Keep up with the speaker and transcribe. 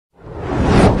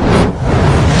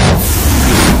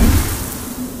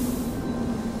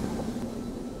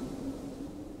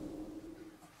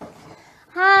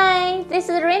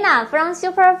is Rina from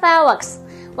SuperFireworks.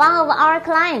 One of our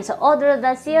clients ordered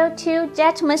the CO2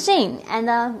 jet machine, and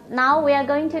now we are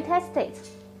going to test it.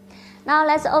 Now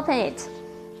let's open it.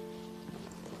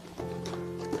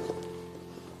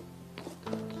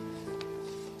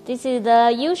 This is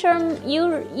the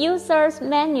user's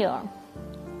manual.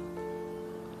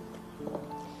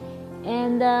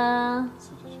 And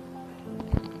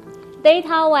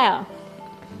data wire,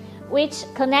 which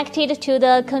connected to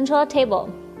the control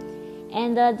table.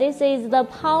 And this is the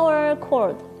power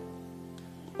cord.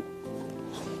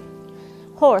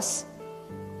 Hose.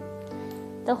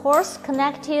 The hose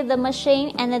connected the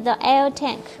machine and the air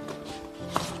tank.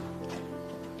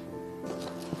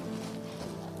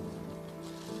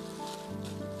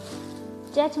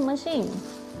 Jet machine.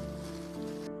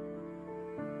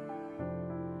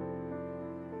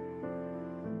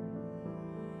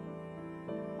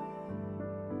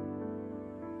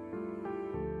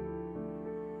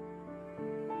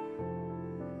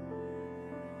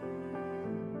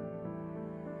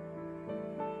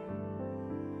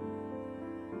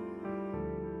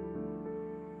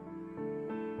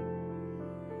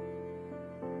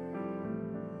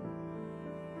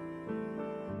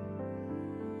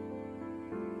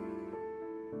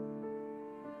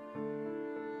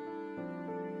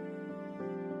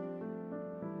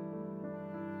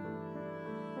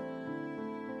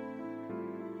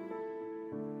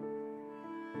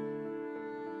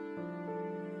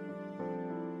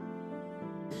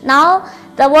 Now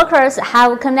the workers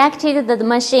have connected the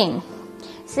machine.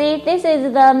 See, this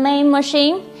is the main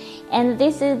machine and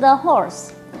this is the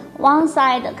hose. One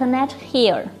side connect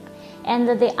here and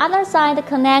the other side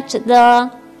connect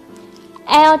the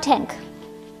air tank.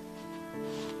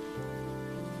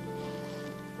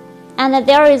 And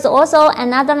there is also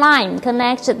another line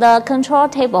connect the control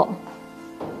table.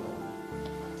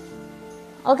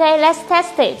 Okay, let's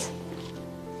test it.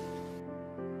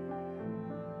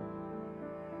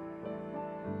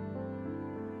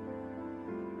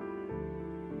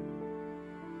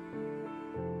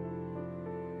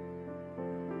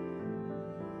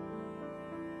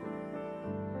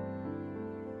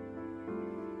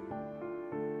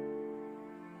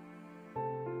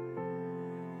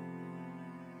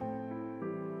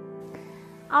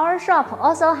 Our shop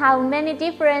also have many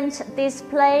different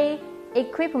display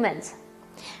equipment,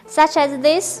 such as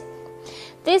this.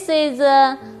 This is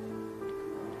a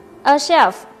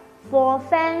shelf for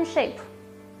fan shape.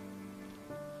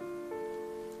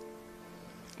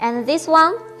 And this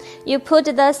one, you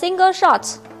put the single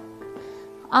shot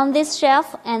on this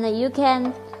shelf and you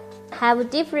can have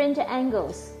different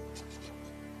angles.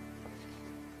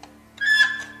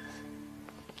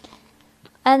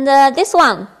 And this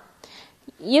one,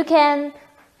 you can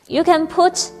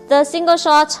put the single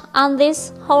shot on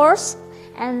this hose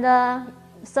and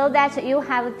so that you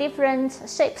have different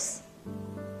shapes.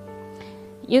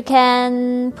 You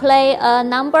can play a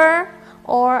number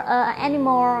or an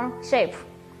animal shape.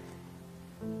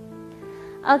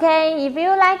 Okay, if you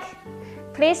like,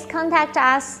 please contact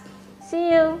us. See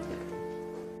you.